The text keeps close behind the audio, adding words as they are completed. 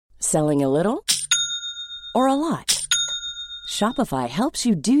Selling a little or a lot? Shopify helps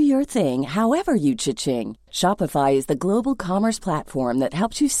you do your thing however you cha-ching. Shopify is the global commerce platform that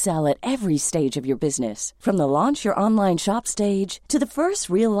helps you sell at every stage of your business. From the launch your online shop stage to the first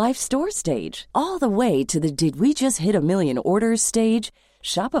real-life store stage, all the way to the did we just hit a million orders stage.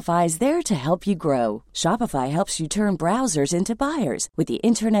 Shopify is there to help you grow. Shopify helps you turn browsers into buyers with the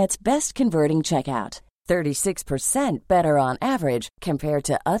internet's best converting checkout. 36% better on average compared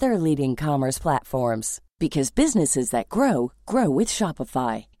to other leading commerce platforms. Because businesses that grow, grow with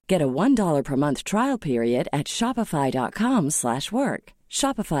Shopify. Get a $1 per month trial period at shopify.com/work.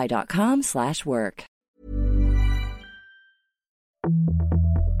 Shopify.com/work.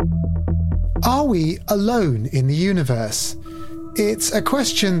 Are we alone in the universe? It's a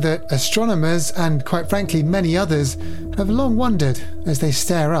question that astronomers and, quite frankly, many others have long wondered as they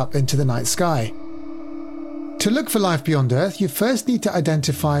stare up into the night sky. To look for life beyond Earth, you first need to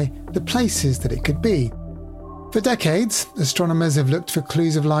identify the places that it could be. For decades, astronomers have looked for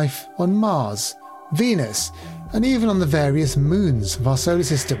clues of life on Mars, Venus, and even on the various moons of our solar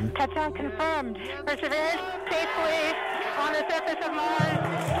system. Touchdown confirmed. Perseverance safely on the surface of Mars,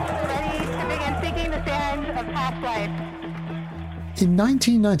 ready to begin seeking the sands of past life. In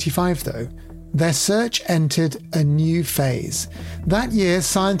 1995, though, their search entered a new phase. That year,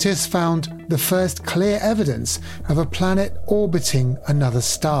 scientists found the first clear evidence of a planet orbiting another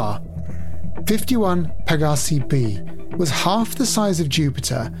star. 51 Pegasi b was half the size of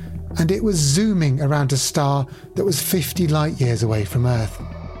Jupiter, and it was zooming around a star that was 50 light-years away from Earth.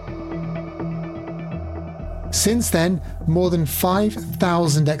 Since then, more than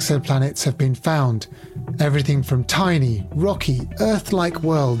 5,000 exoplanets have been found, everything from tiny, rocky, Earth-like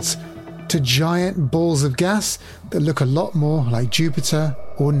worlds to giant balls of gas that look a lot more like Jupiter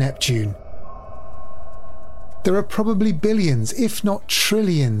or Neptune. There are probably billions, if not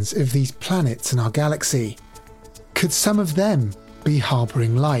trillions, of these planets in our galaxy. Could some of them be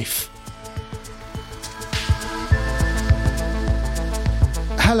harbouring life?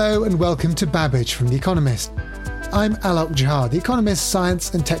 Hello and welcome to Babbage from The Economist. I'm Alok Jha, The Economist's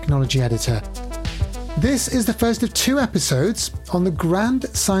science and technology editor. This is the first of 2 episodes on the grand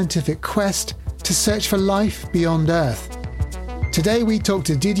scientific quest to search for life beyond Earth. Today we talk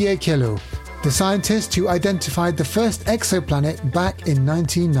to Didier Queloz, the scientist who identified the first exoplanet back in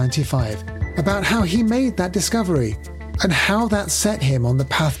 1995, about how he made that discovery and how that set him on the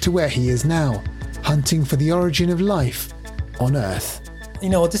path to where he is now, hunting for the origin of life on Earth.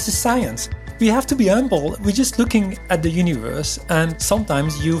 This is science. We have to be humble. We're just looking at the universe, and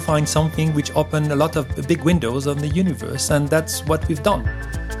sometimes you find something which opens a lot of big windows on the universe, and that's what we've done.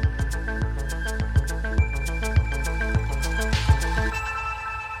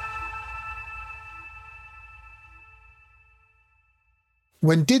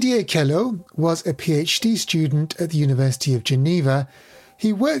 When Didier Queloz was a PhD student at the University of Geneva,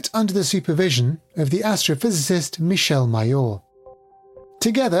 he worked under the supervision of the astrophysicist Michel Mayor.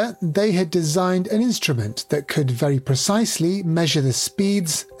 Together, they had designed an instrument that could very precisely measure the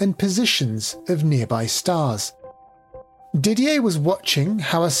speeds and positions of nearby stars. Didier was watching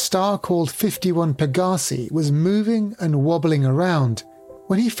how a star called 51 Pegasi was moving and wobbling around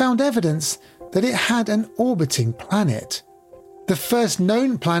when he found evidence that it had an orbiting planet. The first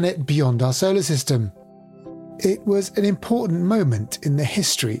known planet beyond our solar system. It was an important moment in the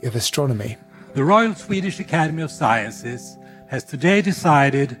history of astronomy. The Royal Swedish Academy of Sciences has today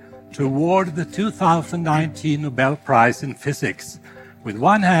decided to award the 2019 Nobel Prize in Physics with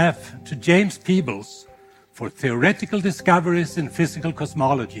one half to James Peebles for theoretical discoveries in physical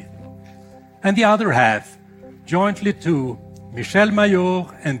cosmology, and the other half jointly to Michel Mayor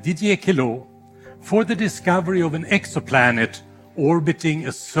and Didier Queloz for the discovery of an exoplanet orbiting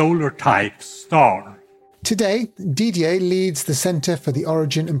a solar-type star. Today, Didier leads the Centre for the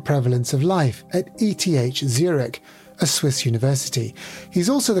Origin and Prevalence of Life at ETH Zurich, a Swiss university. He's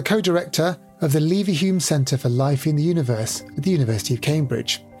also the co-director of the Leverhulme Centre for Life in the Universe at the University of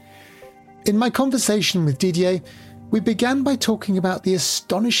Cambridge. In my conversation with Didier, we began by talking about the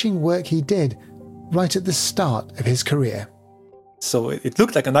astonishing work he did right at the start of his career. So it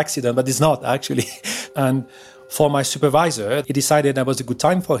looked like an accident, but it's not actually. And for my supervisor, he decided that was a good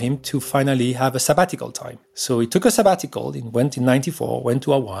time for him to finally have a sabbatical time. So he took a sabbatical, he went in 94, went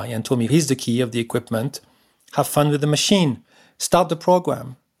to Hawaii and told me, here's the key of the equipment, have fun with the machine, start the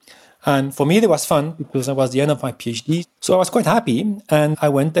program. And for me, it was fun because it was the end of my PhD. So I was quite happy and I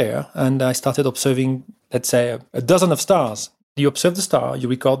went there and I started observing, let's say, a dozen of stars. You observe the star, you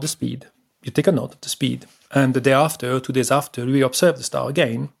record the speed, you take a note of the speed, And the day after, 2 days after, we observe the star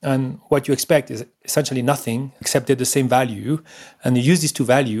again. And what you expect is essentially nothing except they're the same value. And you use these two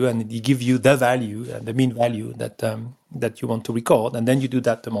values and they give you the value, the mean value that you want to record. And then you do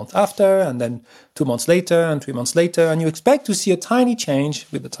that the month after, and then 2 months later, and 3 months later. And you expect to see a tiny change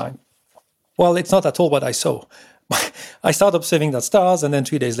with the time. Well, it's not at all what I saw. I started observing that stars, and then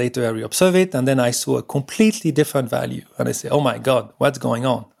 3 days later, I reobserve it, and then I saw a completely different value. And I say, oh my God, what's going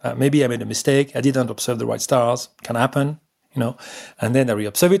on? Maybe I made a mistake. I didn't observe the right stars. Can happen, And then I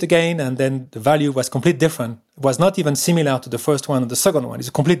reobserve it again, and then the value was completely different. It was not even similar to the first one or the second one. It's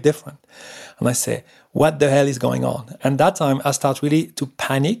completely different. And I say, what the hell is going on? And that time, I start really to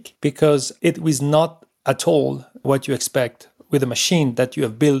panic because it was not at all what you expect with a machine that you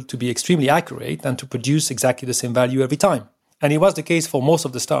have built to be extremely accurate and to produce exactly the same value every time. And it was the case for most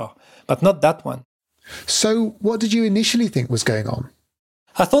of the stars, but not that one. So what did you initially think was going on?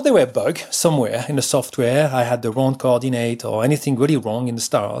 I thought there were a bug somewhere in the software. I had the wrong coordinate or anything really wrong in the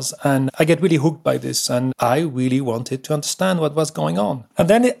stars. And I get really hooked by this. And I really wanted to understand what was going on. And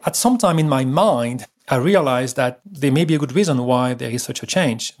then at some time in my mind, I realized that there may be a good reason why there is such a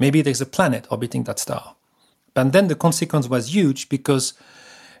change. Maybe there's a planet orbiting that star. And then the consequence was huge because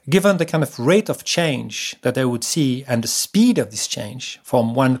given the kind of rate of change that I would see and the speed of this change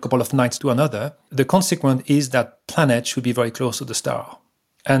from one couple of nights to another, the consequence is that planet should be very close to the star.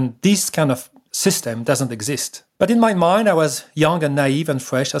 And this kind of system doesn't exist. But in my mind, I was young and naive and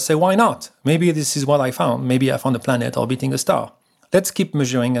fresh. I say, why not? Maybe this is what I found. Maybe I found a planet orbiting a star. Let's keep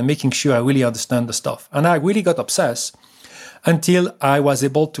measuring and making sure I really understand the stuff. And I really got obsessed until I was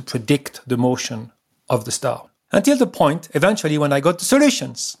able to predict the motion of the star. Until the point, eventually, when I got the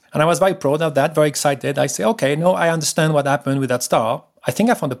solutions. And I was very proud of that, very excited. I say, okay, no, I understand what happened with that star. I think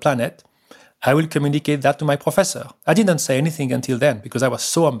I found a planet. I will communicate that to my professor. I didn't say anything until then because I was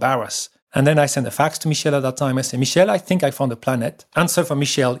so embarrassed. And then I sent a fax to Michel at that time. I said, Michel, I think I found a planet. Answer from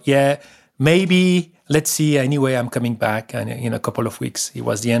Michel, yeah, maybe, let's see. Anyway, I'm coming back and in a couple of weeks. It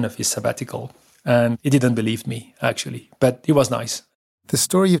was the end of his sabbatical. And he didn't believe me, actually. But it was nice. The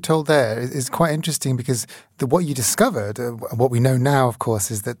story you've told there is quite interesting because what you discovered, what we know now, of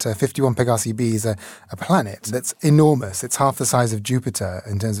course, is that 51 Pegasi b is a planet that's enormous. It's half the size of Jupiter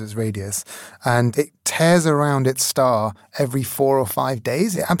in terms of its radius. And it tears around its star every 4 or 5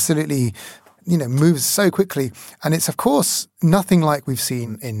 days. It absolutely moves so quickly. And it's, of course, nothing like we've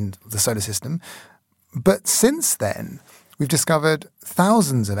seen in the solar system. But since then, we've discovered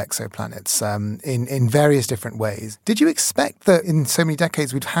thousands of exoplanets in various different ways. Did you expect that in so many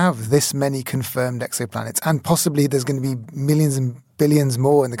decades we'd have this many confirmed exoplanets and possibly there's going to be millions and billions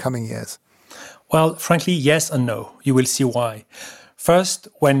more in the coming years? Well, frankly, yes and no. You will see why. First,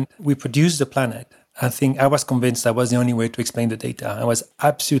 when we produced the planet, I think I was convinced that was the only way to explain the data. I was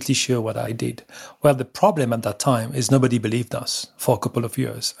absolutely sure what I did. Well, the problem at that time is nobody believed us for a couple of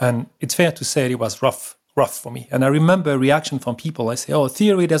years. And it's fair to say it was rough for me. And I remember a reaction from people. I say,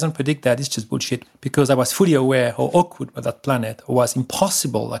 theory doesn't predict that. It's just bullshit. Because I was fully aware how awkward was that planet was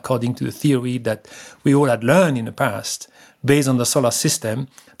impossible according to the theory that we all had learned in the past based on the solar system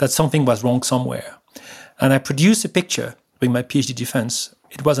that something was wrong somewhere. And I produced a picture with my PhD defense.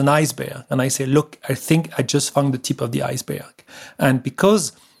 It was an iceberg. And I say, look, I think I just found the tip of the iceberg. And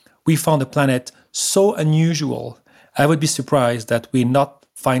because we found a planet so unusual, I would be surprised that we're not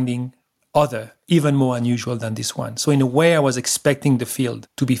finding other, even more unusual than this one. So in a way, I was expecting the field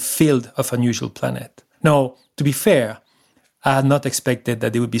to be filled of unusual planet. Now, to be fair, I had not expected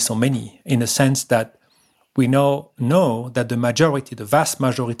that there would be so many, in the sense that we now know that the vast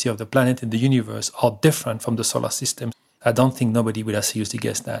majority of the planets in the universe are different from the solar system. I don't think nobody would have seriously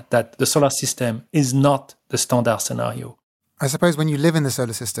guessed that the solar system is not the standard scenario. I suppose when you live in the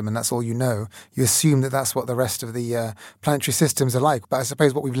solar system and that's all you know, you assume that that's what the rest of the planetary systems are like. But I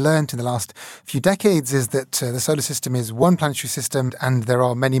suppose what we've learned in the last few decades is that the solar system is one planetary system and there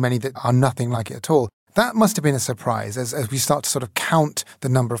are many, many that are nothing like it at all. That must have been a surprise as we start to sort of count the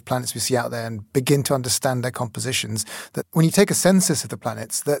number of planets we see out there and begin to understand their compositions, that when you take a census of the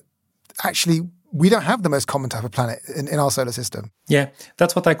planets, that actually we don't have the most common type of planet in our solar system. Yeah,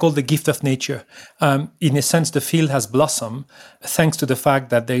 that's what I call the gift of nature. In a sense, the field has blossomed thanks to the fact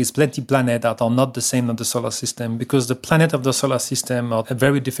that there is plenty of planets that are not the same as the solar system, because the planets of the solar system are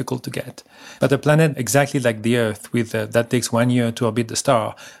very difficult to get. But a planet exactly like the Earth, that takes 1 year to orbit the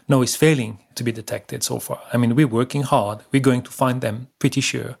star, now is failing to be detected so far. I mean, we're working hard. We're going to find them, pretty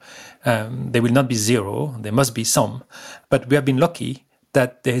sure. There will not be zero. There must be some. But we have been lucky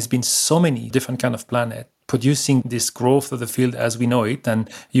that there has been so many different kind of planets producing this growth of the field as we know it, and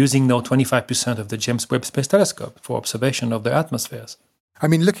using now 25% of the James Webb Space Telescope for observation of their atmospheres. I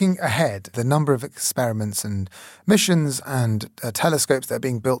mean, looking ahead, the number of experiments and missions and telescopes that are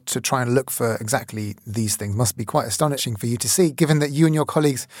being built to try and look for exactly these things must be quite astonishing for you to see, given that you and your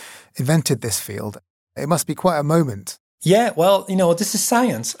colleagues invented this field. It must be quite a moment. Yeah, well, this is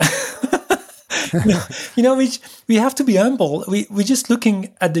science. We have to be humble. We're just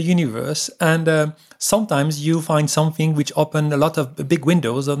looking at the universe, and sometimes you find something which opened a lot of big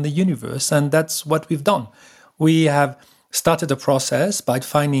windows on the universe, and that's what we've done. We have started a process by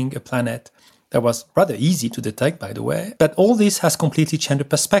finding a planet that was rather easy to detect, by the way. But all this has completely changed the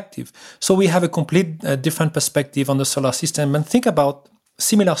perspective. So we have a complete different perspective on the solar system. And think about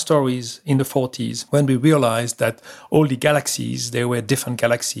similar stories in the 40s when we realized that all the galaxies, they were different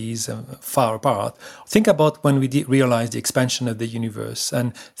galaxies far apart. Think about when we realized the expansion of the universe,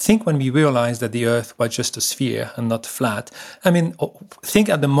 and think when we realized that the Earth was just a sphere and not flat. I mean, think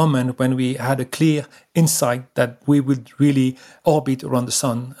at the moment when we had a clear insight that we would really orbit around the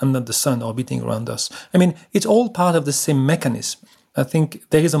sun and not the sun orbiting around us. I mean, it's all part of the same mechanism. I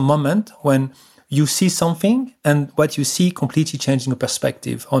think there is a moment when you see something, and what you see completely changing your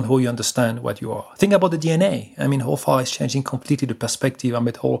perspective on how you understand what you are. Think about the DNA. I mean, how far it's changing completely the perspective on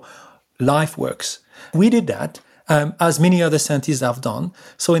how life works. We did that, as many other scientists have done.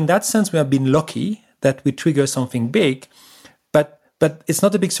 So in that sense, we have been lucky that we trigger something big, but it's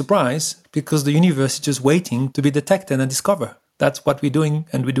not a big surprise because the universe is just waiting to be detected and discovered. That's what we're doing,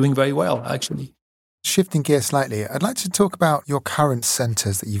 and we're doing very well, actually. Shifting gears slightly, I'd like to talk about your current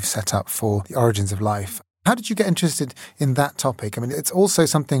centres that you've set up for the origins of life. How did you get interested in that topic? I mean, it's also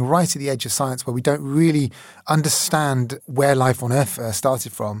something right at the edge of science where we don't really understand where life on Earth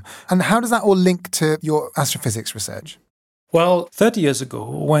started from. And how does that all link to your astrophysics research? Well, 30 years ago,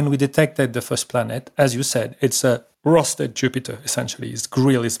 when we detected the first planet, as you said, it's a roasted Jupiter, essentially. It's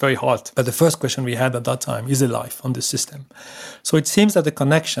grilled, it's very hot. But the first question we had at that time, is there life on the system? So it seems that the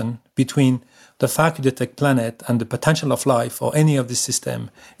connection between the fact you detect planet and the potential of life or any of the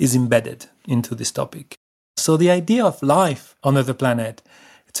system is embedded into this topic. So the idea of life on another planet,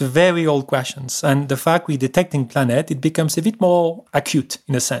 it's a very old question. And the fact we're detecting planet, it becomes a bit more acute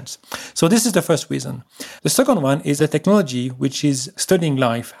in a sense. So this is the first reason. The second one is the technology which is studying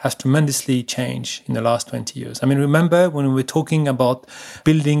life has tremendously changed in the last 20 years. I mean, remember when we were talking about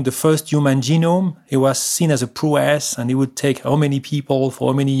building the first human genome, it was seen as a prowess and it would take how many people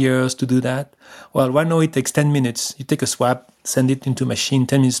for how many years to do that? Well, right now it takes 10 minutes. You take a swab, send it into a machine.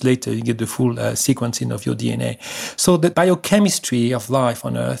 10 minutes later, you get the full sequencing of your DNA. So the biochemistry of life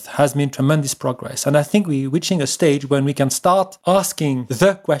on Earth has made tremendous progress. And I think we're reaching a stage when we can start asking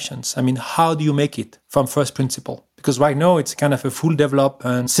the questions. I mean, how do you make it from first principle? Because right now, it's kind of a full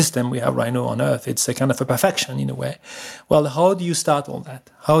developed system we have right now on Earth. It's a kind of a perfection in a way. Well, how do you start all that?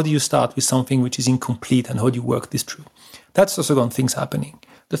 How do you start with something which is incomplete and how do you work this through? That's the second thing's happening.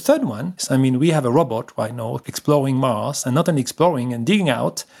 The third one is, we have a robot right now exploring Mars, and not only exploring and digging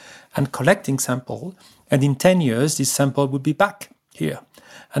out and collecting sample. And in 10 years, this sample would be back here.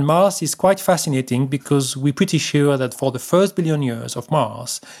 And Mars is quite fascinating because we're pretty sure that for the first billion years of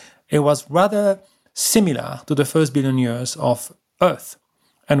Mars, it was rather similar to the first billion years of Earth.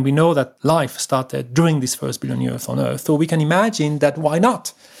 And we know that life started during this first billion years on Earth. So we can imagine that why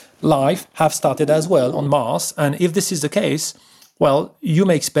not? Life have started as well on Mars. And if this is the case, well, you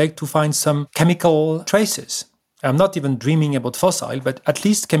may expect to find some chemical traces. I'm not even dreaming about fossil, but at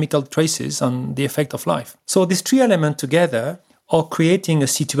least chemical traces on the effect of life. So these three elements together are creating a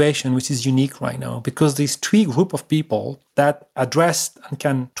situation which is unique right now because these three group of people that address and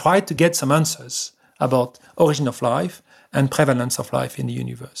can try to get some answers about origin of life and prevalence of life in the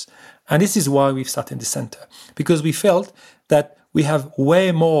universe. And this is why we've started the center, because we felt that we have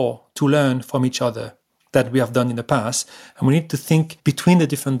way more to learn from each other that we have done in the past, and we need to think between the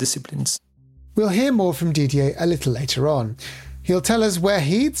different disciplines. We'll hear more from Didier a little later on. He'll tell us where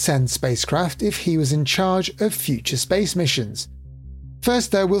he'd send spacecraft if he was in charge of future space missions.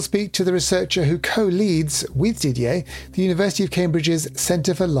 First, though, we'll speak to the researcher who co-leads, with Didier, the University of Cambridge's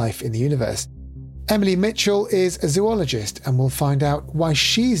Centre for Life in the Universe. Emily Mitchell is a zoologist, and we'll find out why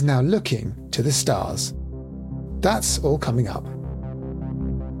she's now looking to the stars. That's all coming up.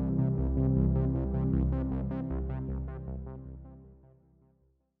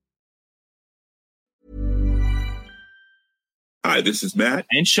 Hi, this is Matt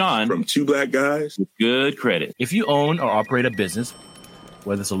and Sean from Two Black Guys with Good Credit. If you own or operate a business,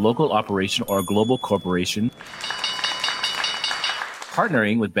 whether it's a local operation or a global corporation,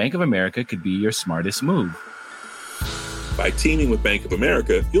 partnering with Bank of America could be your smartest move. By teaming with Bank of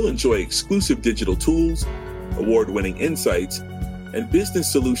America, you'll enjoy exclusive digital tools, award-winning insights, and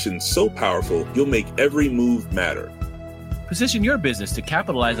business solutions so powerful you'll make every move matter. Position your business to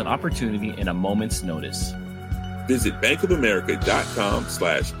capitalize on opportunity in a moment's notice. Visit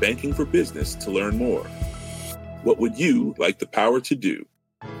bankofamerica.com/banking for business to learn more. What would you like the power to do?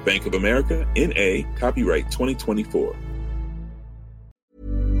 Bank of America, N.A., copyright 2024.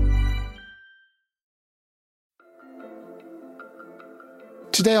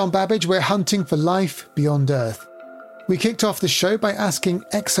 Today on Babbage, we're hunting for life beyond Earth. We kicked off the show by asking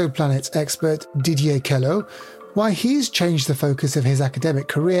exoplanets expert Didier Queloz why he's changed the focus of his academic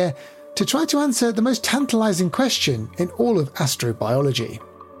career to try to answer the most tantalising question in all of astrobiology.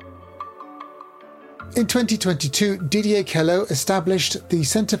 In 2022, Didier Queloz established the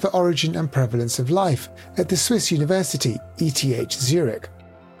Centre for Origin and Prevalence of Life at the Swiss university ETH Zurich.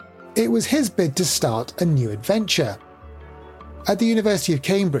 It was his bid to start a new adventure. At the University of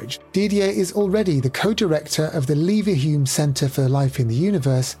Cambridge, Didier is already the co-director of the Leverhulme Centre for Life in the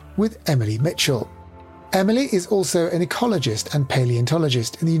Universe with Emily Mitchell. Emily is also an ecologist and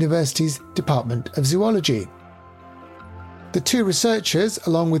paleontologist in the university's Department of Zoology. The two researchers,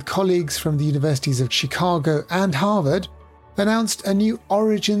 along with colleagues from the universities of Chicago and Harvard, announced a new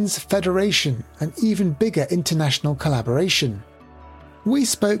Origins Federation, an even bigger international collaboration. We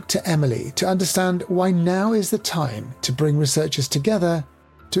spoke to Emily to understand why now is the time to bring researchers together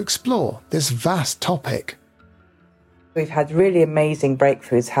to explore this vast topic. We've had really amazing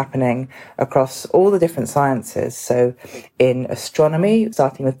breakthroughs happening across all the different sciences. So in astronomy,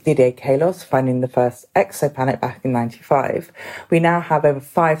 starting with Didier Queloz finding the first exoplanet back in 1995, we now have over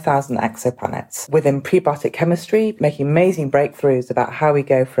 5,000 exoplanets. Within prebiotic chemistry, making amazing breakthroughs about how we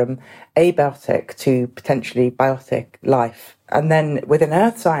go from abiotic to potentially biotic life. And then within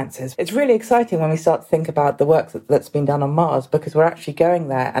earth sciences, it's really exciting when we start to think about the work that's been done on Mars, because we're actually going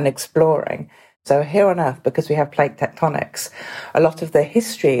there and exploring. So here on Earth, because we have plate tectonics, a lot of the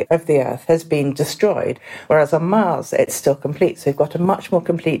history of the Earth has been destroyed, whereas on Mars, it's still complete. So we've got a much more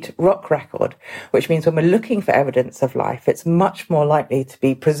complete rock record, which means when we're looking for evidence of life, it's much more likely to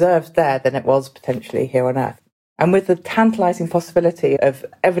be preserved there than it was potentially here on Earth. And with the tantalising possibility of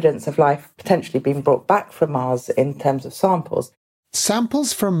evidence of life potentially being brought back from Mars in terms of samples.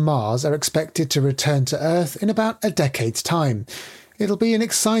 Samples from Mars are expected to return to Earth in about a decade's time. It'll be an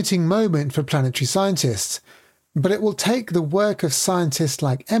exciting moment for planetary scientists, but it will take the work of scientists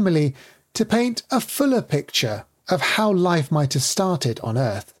like Emily to paint a fuller picture of how life might have started on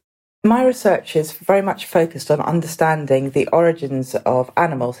Earth. My research is very much focused on understanding the origins of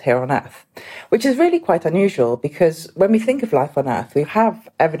animals here on Earth, which is really quite unusual because when we think of life on Earth, we have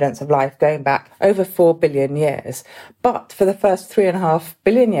evidence of life going back over 4 billion years. But for the first 3.5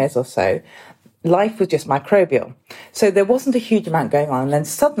 billion years or so, life was just microbial. So there wasn't a huge amount going on. And then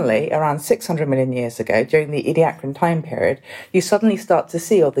suddenly, around 600 million years ago, during the Ediacaran time period, you suddenly start to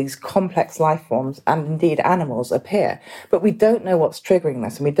see all these complex life forms and indeed animals appear. But we don't know what's triggering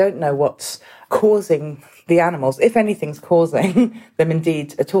this, and we don't know what's causing the animals, if anything's causing them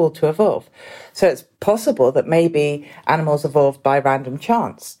indeed at all to evolve. So it's possible that maybe animals evolved by random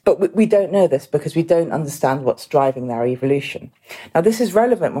chance. But we don't know this because we don't understand what's driving their evolution. Now, this is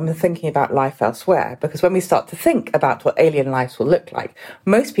relevant when we're thinking about life elsewhere, because when we start to think about what alien lives will look like,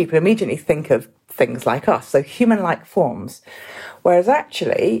 most people immediately think of things like us, so human-like forms. Whereas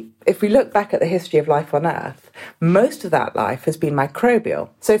actually, if we look back at the history of life on Earth, most of that life has been microbial.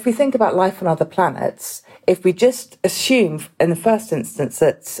 So if we think about life on other planets, if we just assume in the first instance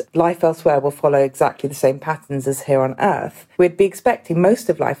that life elsewhere will follow exactly the same patterns as here on Earth, we'd be expecting most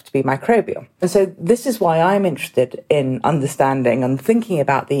of life to be microbial. And so this is why I'm interested in understanding and thinking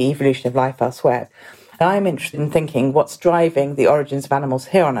about the evolution of life elsewhere. I'm interested in thinking what's driving the origins of animals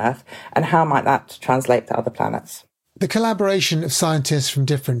here on Earth and how might that translate to other planets. The collaboration of scientists from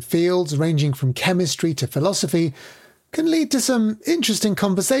different fields, ranging from chemistry to philosophy, can lead to some interesting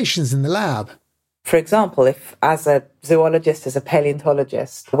conversations in the lab. For example, if as a zoologist, as a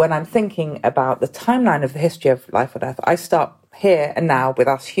paleontologist, when I'm thinking about the timeline of the history of life on Earth, I start here and now with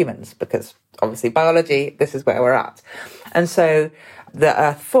us humans, because obviously biology, this is where we're at. And so the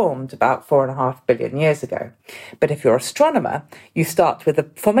Earth formed about 4.5 billion years ago. But if you're an astronomer, you start with the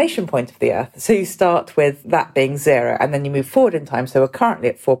formation point of the Earth. So you start with that being 0, and then you move forward in time. So we're currently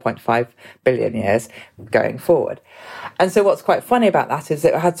at 4.5 billion years going forward. And so what's quite funny about that is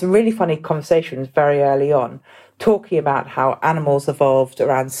that I had some really funny conversations very early on, talking about how animals evolved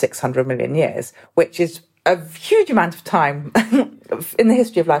around 600 million years, which is a huge amount of time in the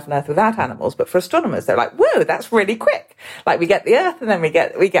history of life on Earth without animals. But for astronomers, they're like, whoa, that's really quick. Like we get the Earth and then we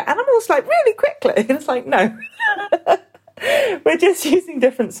get animals like really quickly. And it's like, no, we're just using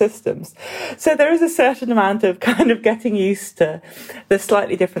different systems. So there is a certain amount of kind of getting used to the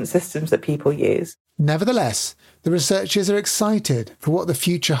slightly different systems that people use. Nevertheless, The researchers are excited for what the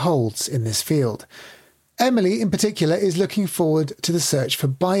future holds in this field. Emily, in particular, is looking forward to the search for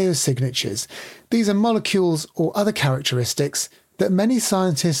biosignatures. These are molecules or other characteristics that many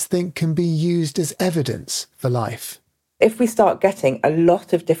scientists think can be used as evidence for life. If we start getting a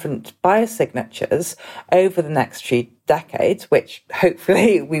lot of different biosignatures over the next few decades, which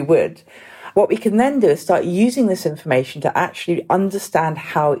hopefully we would, what we can then do is start using this information to actually understand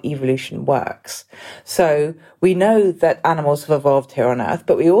how evolution works. So we know that animals have evolved here on Earth,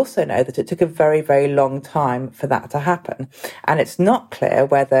 but we also know that it took a very, very long time for that to happen. And it's not clear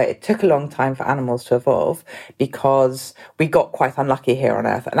whether it took a long time for animals to evolve because we got quite unlucky here on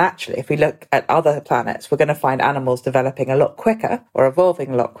Earth. And actually, if we look at other planets, we're going to find animals developing a lot quicker or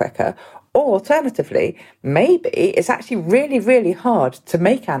evolving a lot quicker. Or alternatively, maybe it's actually really, really hard to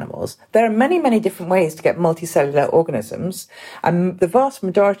make animals. There are many, many different ways to get multicellular organisms, and the vast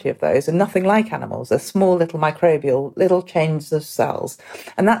majority of those are nothing like animals. They're small little microbial, little chains of cells,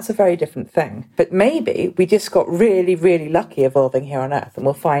 and that's a very different thing. But maybe we just got really, really lucky evolving here on Earth, and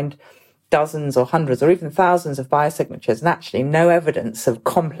we'll find dozens or hundreds or even thousands of biosignatures and actually no evidence of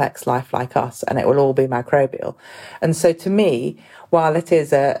complex life like us, and it will all be microbial. And so to me, while it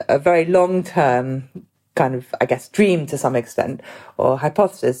is a very long-term kind of, I guess, dream to some extent, or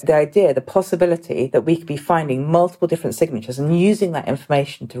hypothesis, the idea, the possibility that we could be finding multiple different signatures and using that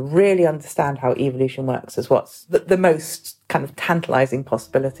information to really understand how evolution works is what's the most kind of tantalizing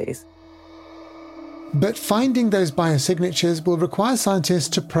possibilities. But finding those biosignatures will require scientists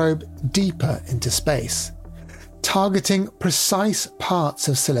to probe deeper into space, targeting precise parts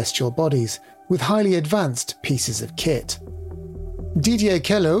of celestial bodies with highly advanced pieces of kit. Didier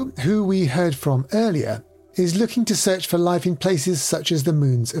Queloz, who we heard from earlier, is looking to search for life in places such as the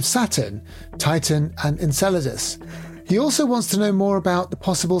moons of Saturn, Titan and Enceladus. He also wants to know more about the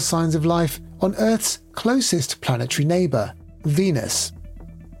possible signs of life on Earth's closest planetary neighbour, Venus.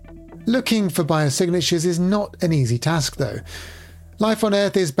 Looking for biosignatures is not an easy task, though. Life on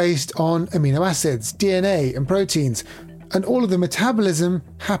Earth is based on amino acids, DNA and proteins, and all of the metabolism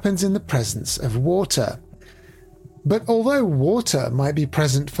happens in the presence of water. But although water might be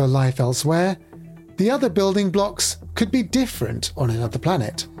present for life elsewhere, the other building blocks could be different on another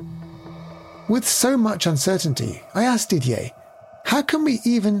planet. With so much uncertainty, I asked Didier, how can we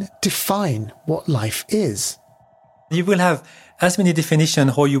even define what life is? You will have as many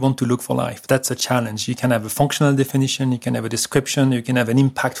definitions how you want to look for life. That's a challenge. You can have a functional definition, you can have a description, you can have an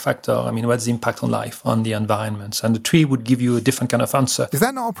impact factor. I mean, what's the impact on life, on the environment? And the tree would give you a different kind of answer. Is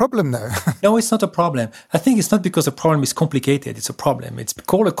that not a problem, though? No, it's not a problem. I think it's not because the problem is complicated. It's a problem. It's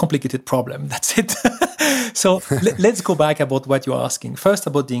called a complicated problem. That's it. So let's go back about what you're asking. First,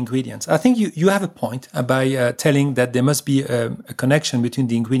 about the ingredients. I think you have a point by telling that there must be a connection between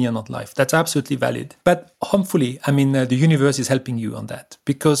the ingredient and life. That's absolutely valid. But hopefully, the universe is helping you on that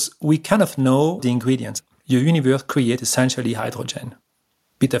because we kind of know the ingredients. Your universe creates essentially hydrogen.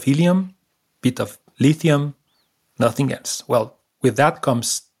 Bit of helium, bit of lithium, nothing else. Well, with that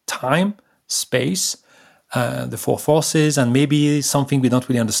comes time, space, the four forces, and maybe something we don't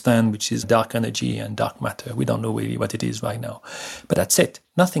really understand, which is dark energy and dark matter. We don't know really what it is right now. But that's it,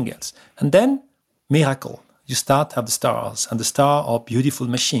 nothing else. And then, miracle. You start to have the stars, and the stars are a beautiful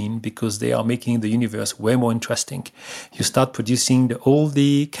machine because they are making the universe way more interesting. You start producing all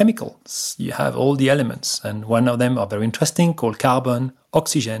the chemicals. You have all the elements, and one of them are very interesting, called carbon,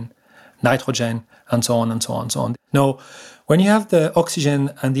 oxygen, nitrogen, and so on and so on and so on. Now, when you have the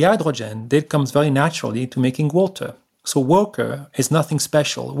oxygen and the hydrogen, that comes very naturally to making water. So water is nothing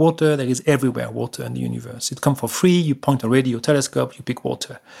special. Water, there is everywhere water in the universe. It comes for free. You point a radio telescope, you pick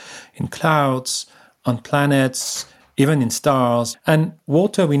water. In clouds, on planets, even in stars. And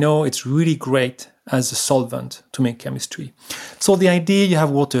water, we know it's really great as a solvent to make chemistry. So the idea you have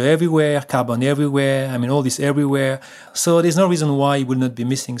water everywhere, carbon everywhere, all this everywhere. So there's no reason why you will not be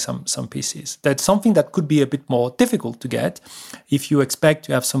missing some pieces. That's something that could be a bit more difficult to get if you expect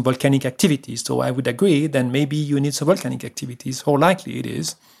to have some volcanic activities. So I would agree, then maybe you need some volcanic activities. How likely it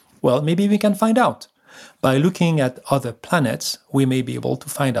is? Well, maybe we can find out. By looking at other planets, we may be able to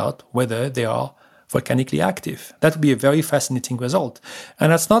find out whether they are volcanically active. That would be a very fascinating result.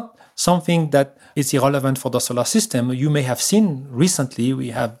 And that's not something that is irrelevant for the solar system. You may have seen recently,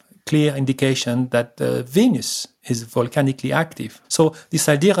 we have clear indication that Venus is volcanically active. So this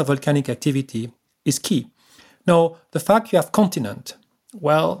idea of volcanic activity is key. Now, the fact you have continent,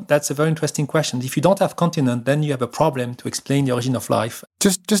 well, that's a very interesting question. If you don't have continent, then you have a problem to explain the origin of life.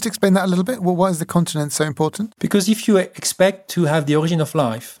 Just explain that a little bit. Well, why is the continent so important? Because if you expect to have the origin of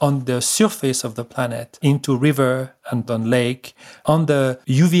life on the surface of the planet, into river and on lake, on the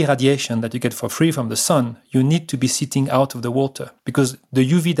UV radiation that you get for free from the sun, you need to be sitting out of the water because the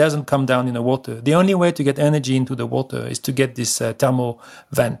UV doesn't come down in the water. The only way to get energy into the water is to get this thermo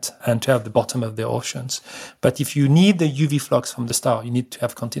vent and to have the bottom of the oceans. But if you need the UV flux from the star, you need to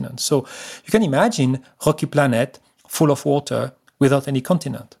have continents. So you can imagine rocky planet full of water without any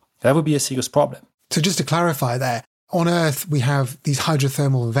continent. That would be a serious problem. So just to clarify there, on Earth, we have these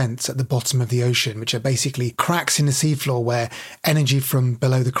hydrothermal vents at the bottom of the ocean, which are basically cracks in the seafloor where energy from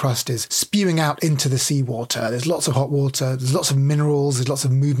below the crust is spewing out into the seawater. There's lots of hot water, there's lots of minerals, there's lots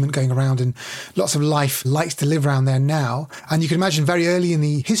of movement going around, and lots of life likes to live around there now. And you can imagine very early in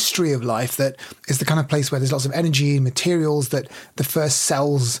the history of life that is the kind of place where there's lots of energy and materials that the first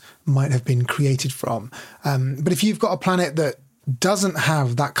cells might have been created from. But if you've got a planet that doesn't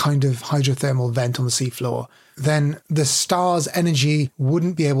have that kind of hydrothermal vent on the seafloor, then the star's energy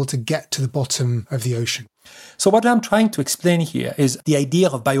wouldn't be able to get to the bottom of the ocean. So what I'm trying to explain here is the idea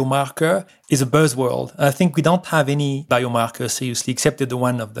of biomarker is a buzzword. I think we don't have any biomarker seriously, except the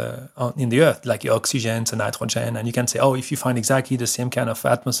one in the Earth, like oxygen and nitrogen. And you can say, oh, if you find exactly the same kind of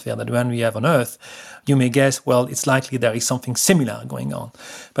atmosphere that one we have on Earth, you may guess, well, it's likely there is something similar going on.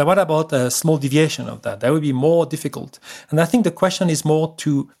 But what about a small deviation of that? That would be more difficult. And I think the question is more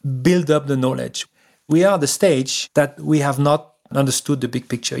to build up the knowledge. We are at the stage that we have not understood the big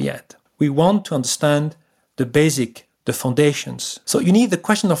picture yet. We want to understand the basic, the foundations. So the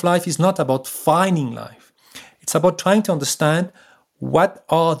question of life is not about finding life. It's about trying to understand what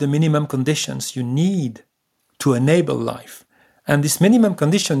are the minimum conditions you need to enable life. And this minimum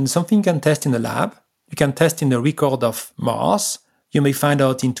condition is something you can test in the lab. You can test in the record of Mars. You may find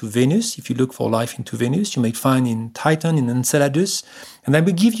out into Venus. If you look for life into Venus, you may find in Titan, in Enceladus. And that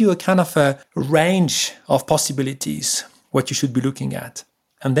will give you a kind of a range of possibilities, what you should be looking at.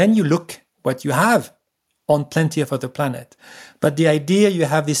 And then you look what you have on plenty of other planets. But the idea you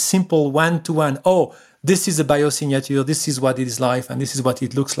have this simple one-to-one, oh, this is a biosignature, this is what it is like, and this is what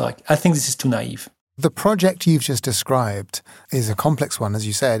it looks like. I think this is too naive. The project you've just described is a complex one, as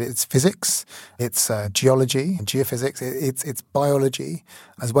you said. It's physics, it's geology, geophysics, it's biology,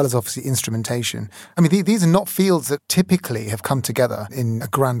 as well as obviously instrumentation. I mean, these are not fields that typically have come together in a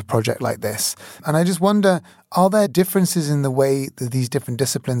grand project like this. And I just wonder, are there differences in the way that these different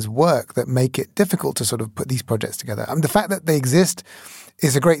disciplines work that make it difficult to sort of put these projects together? I mean, the fact that they exist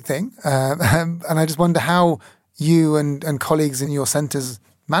is a great thing. And I just wonder how you and colleagues in your centres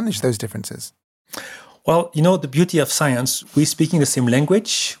manage those differences. Well, the beauty of science, we're speaking the same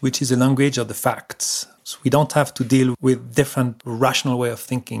language, which is the language of the facts. So we don't have to deal with different rational way of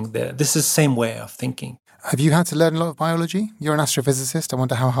thinking. This is the same way of thinking. Have you had to learn a lot of biology? You're an astrophysicist. I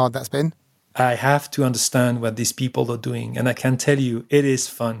wonder how hard that's been. I have to understand what these people are doing. And I can tell you, it is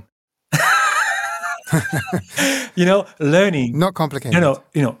fun. Learning. Not complicated.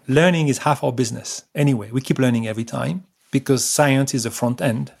 Learning is half our business. Anyway, we keep learning every time because science is the front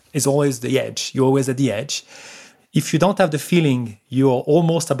end. It's always the edge. You're always at the edge. If you don't have the feeling you're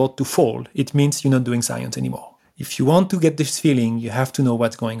almost about to fall, it means you're not doing science anymore. If you want to get this feeling, you have to know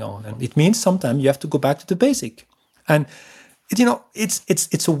what's going on. And it means sometimes you have to go back to the basic. And,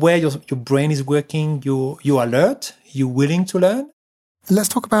 it's a way your brain is working. You're alert. You're willing to learn. Let's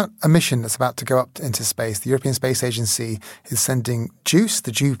talk about a mission that's about to go up into space. The European Space Agency is sending JUICE,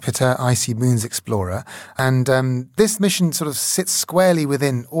 the Jupiter Icy Moons Explorer. And this mission sort of sits squarely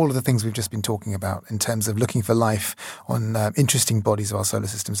within all of the things we've just been talking about in terms of looking for life on interesting bodies of our solar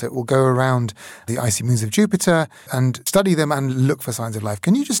system. So it will go around the icy moons of Jupiter and study them and look for signs of life.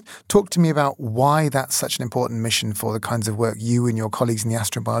 Can you just talk to me about why that's such an important mission for the kinds of work you and your colleagues in the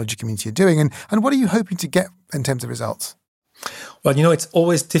astrobiology community are doing? And what are you hoping to get in terms of results? Well, it's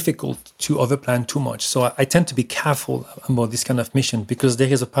always difficult to overplan too much. So I tend to be careful about this kind of mission because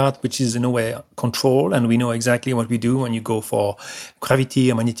there is a part which is in a way control, and we know exactly what we do when you go for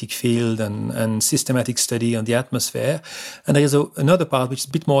gravity, a magnetic field, and systematic study on the atmosphere. And there is another part which is a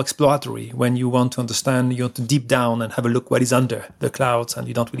bit more exploratory when you want to understand, you want to deep down and have a look what is under the clouds, and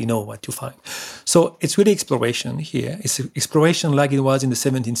you don't really know what you find. So it's really exploration here. It's exploration like it was in the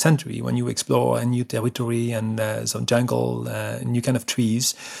 17th century when you explore a new territory and some jungle, new kind of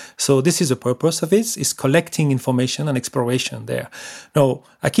trees. So this is the purpose of it, is collecting information and exploration there. Now,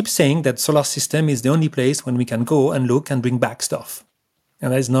 I keep saying that solar system is the only place when we can go and look and bring back stuff.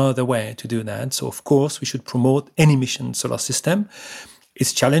 And there's no other way to do that. So, of course, we should promote any mission solar system.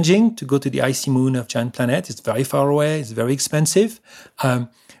 It's challenging to go to the icy moon of giant planet. It's very far away. It's very expensive.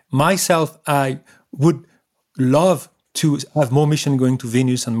 Myself, I would love to have more missions going to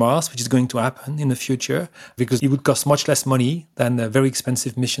Venus and Mars, which is going to happen in the future, because it would cost much less money than a very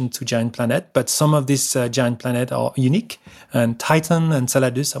expensive mission to giant planet. But some of these giant planets are unique, and Titan and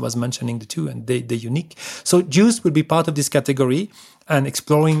Enceladus, I was mentioning the two, and they're unique. So JUICE will be part of this category and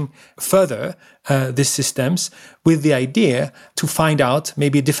exploring further these systems with the idea to find out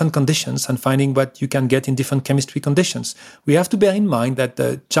maybe different conditions and finding what you can get in different chemistry conditions. We have to bear in mind that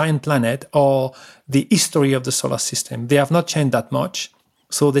the giant planet are the history of the solar system. They have not changed that much.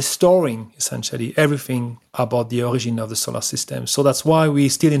 So they're storing essentially everything about the origin of the solar system. So that's why we're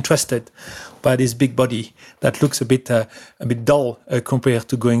still interested by this big body that looks a bit dull compared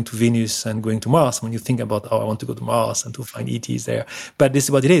to going to Venus and going to Mars. When you think about, I want to go to Mars and to find ETs there. But this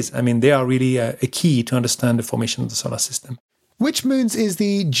is what it is. I mean, they are really a key to understand the formation of the solar system. Which moons is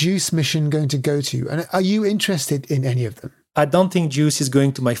the JUICE mission going to go to? And are you interested in any of them? I don't think JUICE is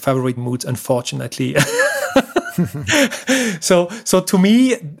going to my favorite moons, unfortunately. So to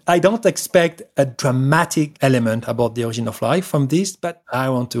me, I don't expect a dramatic element about the origin of life from this, but I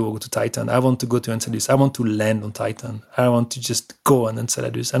want to go to Titan. I want to go to Enceladus. I want to land on Titan. I want to just go on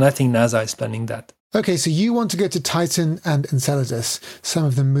Enceladus. And I think NASA is planning that. Okay, so you want to go to Titan and Enceladus, some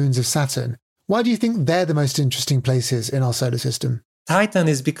of the moons of Saturn. Why do you think they're the most interesting places in our solar system? Titan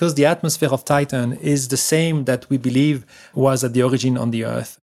is because the atmosphere of Titan is the same that we believe was at the origin on the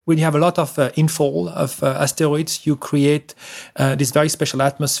Earth. When you have a lot of infall of asteroids, you create this very special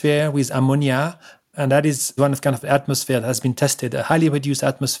atmosphere with ammonia. And that is one of kind of atmosphere that has been tested, a highly reduced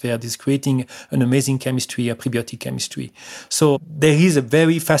atmosphere that is creating an amazing chemistry, a prebiotic chemistry. So there is a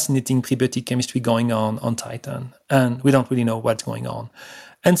very fascinating prebiotic chemistry going on Titan. And we don't really know what's going on.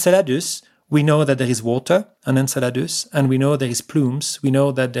 Enceladus, we know that there is water on Enceladus, and we know there is plumes. We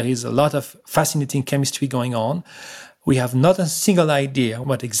know that there is a lot of fascinating chemistry going on. We have not a single idea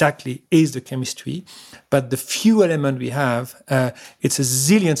what exactly is the chemistry, but the few elements we have, it's a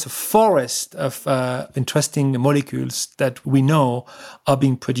zillions of forest of interesting molecules that we know are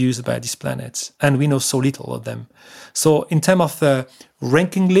being produced by these planets, and we know so little of them. So in terms of the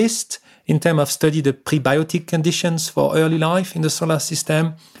ranking list, in terms of study the prebiotic conditions for early life in the solar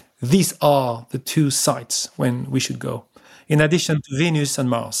system, these are the two sites when we should go, in addition to Venus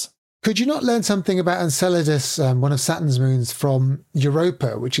and Mars. Could you not learn something about Enceladus, one of Saturn's moons, from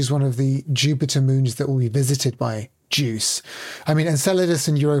Europa, which is one of the Jupiter moons that will be visited by JUICE? I mean, Enceladus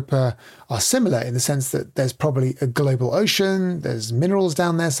and Europa are similar in the sense that there's probably a global ocean, there's minerals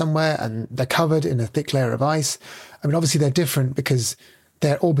down there somewhere, and they're covered in a thick layer of ice. I mean, obviously they're different because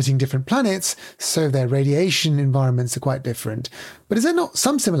they're orbiting different planets, so their radiation environments are quite different. But is there not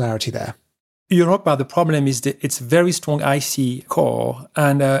some similarity there? Europa, the problem is that it's very strong icy core,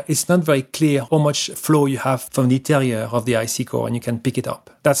 and it's not very clear how much flow you have from the interior of the icy core, and you can pick it up.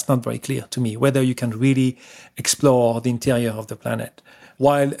 That's not very clear to me, whether you can really explore the interior of the planet.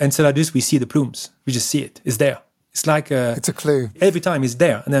 While Enceladus, we see the plumes. We just see it. It's there. It's like it's a clue. Every time it's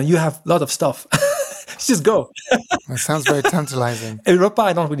there, and then you have a lot of stuff. Just go. That sounds very tantalizing. Europa,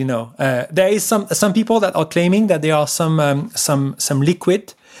 I don't really know. There is some people that are claiming that there are some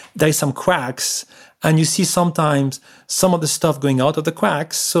liquid. There is some cracks, and you see sometimes some of the stuff going out of the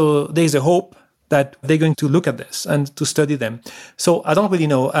cracks. So there's a hope that they're going to look at this and to study them. So I don't really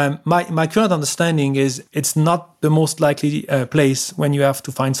know. My current understanding is it's not the most likely place when you have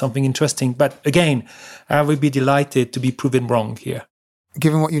to find something interesting. But again, I would be delighted to be proven wrong here.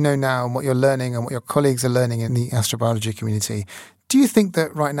 Given what you know now and what you're learning and what your colleagues are learning in the astrobiology community, do you think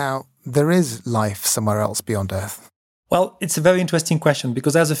that right now there is life somewhere else beyond Earth? Well, it's a very interesting question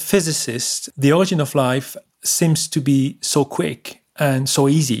because as a physicist, the origin of life seems to be so quick and so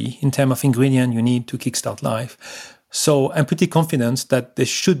easy in terms of ingredient you need to kickstart life. So I'm pretty confident that there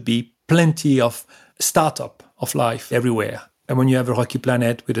should be plenty of startup of life everywhere. And when you have a rocky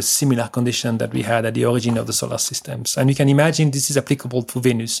planet with a similar condition that we had at the origin of the solar systems. And you can imagine this is applicable to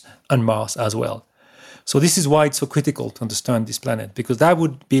Venus and Mars as well. So this is why it's so critical to understand this planet, because that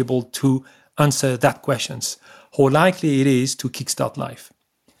would be able to answer that questions. How likely it is to kickstart life.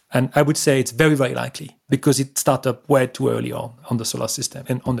 And I would say it's very, very likely because it started up way too early on the solar system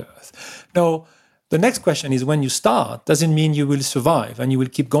and on the Earth. Now, the next question is when you start, does it mean you will survive and you will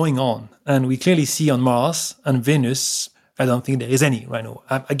keep going on? And we clearly see on Mars and Venus, I don't think there is any right now.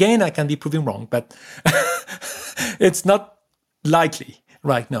 Again, I can be proven wrong, but it's not likely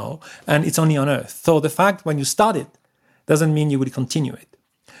right now. And it's only on Earth. So the fact when you start it doesn't mean you will continue it.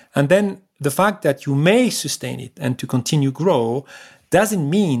 And then the fact that you may sustain it and to continue grow doesn't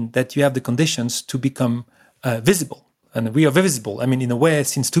mean that you have the conditions to become visible. And we are visible. I mean, in a way,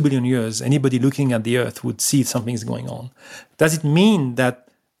 since 2 billion years, anybody looking at the Earth would see something is going on. Does it mean that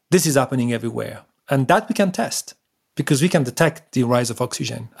this is happening everywhere? And that we can test. because we can detect the rise of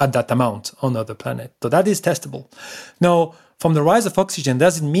oxygen at that amount on other planets. So that is testable. Now, from the rise of oxygen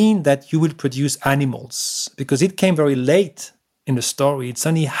doesn't mean that you will produce animals, because it came very late in the story. It's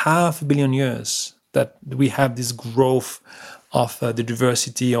only 500 million years that we have this growth of the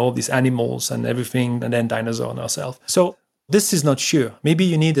diversity, all these animals and everything, and then dinosaurs and ourselves. So this is not sure. Maybe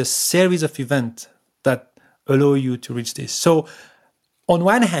you need a series of events that allow you to reach this. So on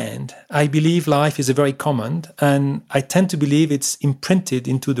one hand, I believe life is very common, and I tend to believe it's imprinted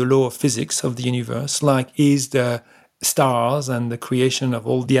into the law of physics of the universe, like is the stars and the creation of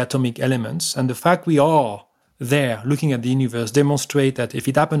all the atomic elements. And the fact we are there looking at the universe demonstrate that if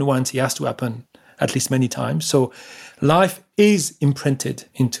it happened once, it has to happen at least many times. So life is imprinted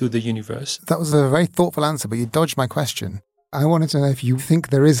into the universe. That was a very thoughtful answer, but you dodged my question. I wanted to know if you think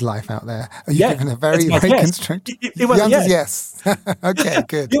there is life out there. Are you given a very constructive? It was the answer is yes. Okay,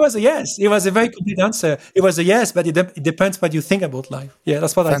 good. It was a yes. It was a very complete answer. It was a yes, but it depends what you think about life. Yeah,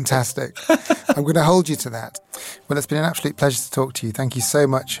 that's what Fantastic. I'm going to hold you to that. Well, it's been an absolute pleasure to talk to you. Thank you so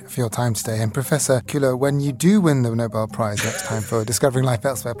much for your time today. And Professor Queloz, when you do win the Nobel Prize next time for discovering life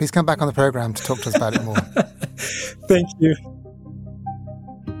elsewhere, please come back on the programme to talk to us about it more. Thank you.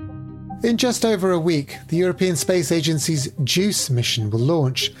 In just over a week, the European Space Agency's JUICE mission will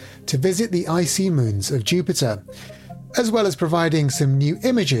launch to visit the icy moons of Jupiter. As well as providing some new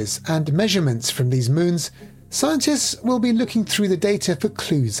images and measurements from these moons, scientists will be looking through the data for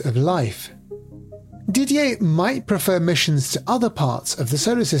clues of life. Didier might prefer missions to other parts of the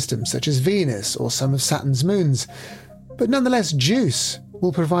solar system, such as Venus or some of Saturn's moons, but nonetheless JUICE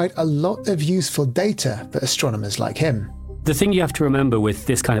will provide a lot of useful data for astronomers like him. The thing you have to remember with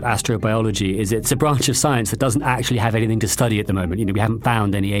this kind of astrobiology is it's a branch of science that doesn't actually have anything to study at the moment. You know, we haven't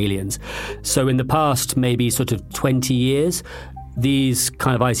found any aliens. So in the past, maybe sort of 20 years, these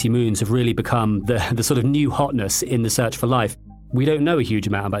kind of icy moons have really become the sort of new hotness in the search for life. We don't know a huge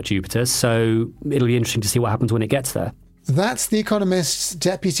amount about Jupiter, so it'll be interesting to see what happens when it gets there. That's The Economist's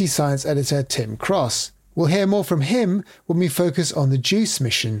Deputy Science Editor, Tim Cross. We'll hear more from him when we focus on the JUICE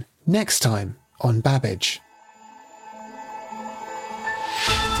mission next time on Babbage.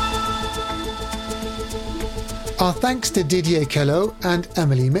 Our thanks to Didier Queloz and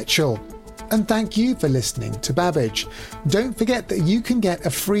Emily Mitchell. And thank you for listening to Babbage. Don't forget that you can get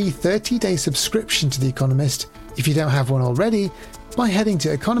a free 30-day subscription to The Economist if you don't have one already by heading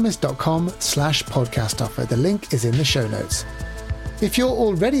to economist.com/podcast offer. The link is in the show notes. If you're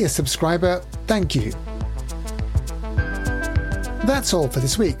already a subscriber, thank you. That's all for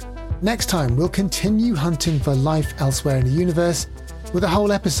this week. Next time, we'll continue hunting for life elsewhere in the universe with a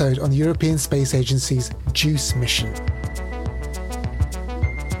whole episode on the European Space Agency's JUICE mission.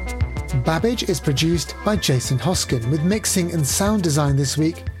 Babbage is produced by Jason Hoskin, with mixing and sound design this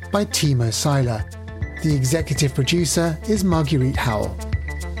week by Timo Seiler. The executive producer is Marguerite Howell.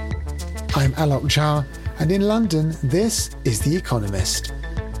 I'm Alok Jha, and in London, this is The Economist.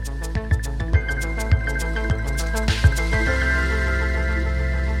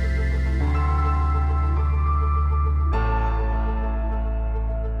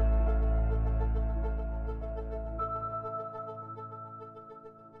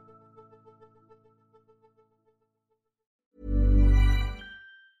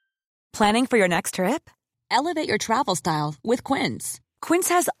 Planning for your next trip? Elevate your travel style with Quince. Quince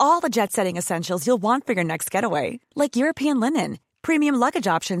has all the jet-setting essentials you'll want for your next getaway, like European linen, premium luggage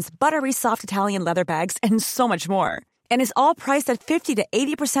options, buttery soft Italian leather bags, and so much more. And is all priced at 50 to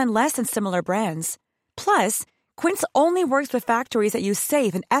 80% less than similar brands. Plus, Quince only works with factories that use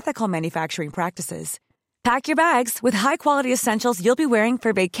safe and ethical manufacturing practices. Pack your bags with high-quality essentials you'll be wearing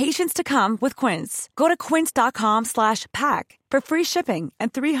for vacations to come with Quince. Go to quince.com/pack for free shipping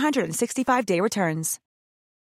and 365-day returns.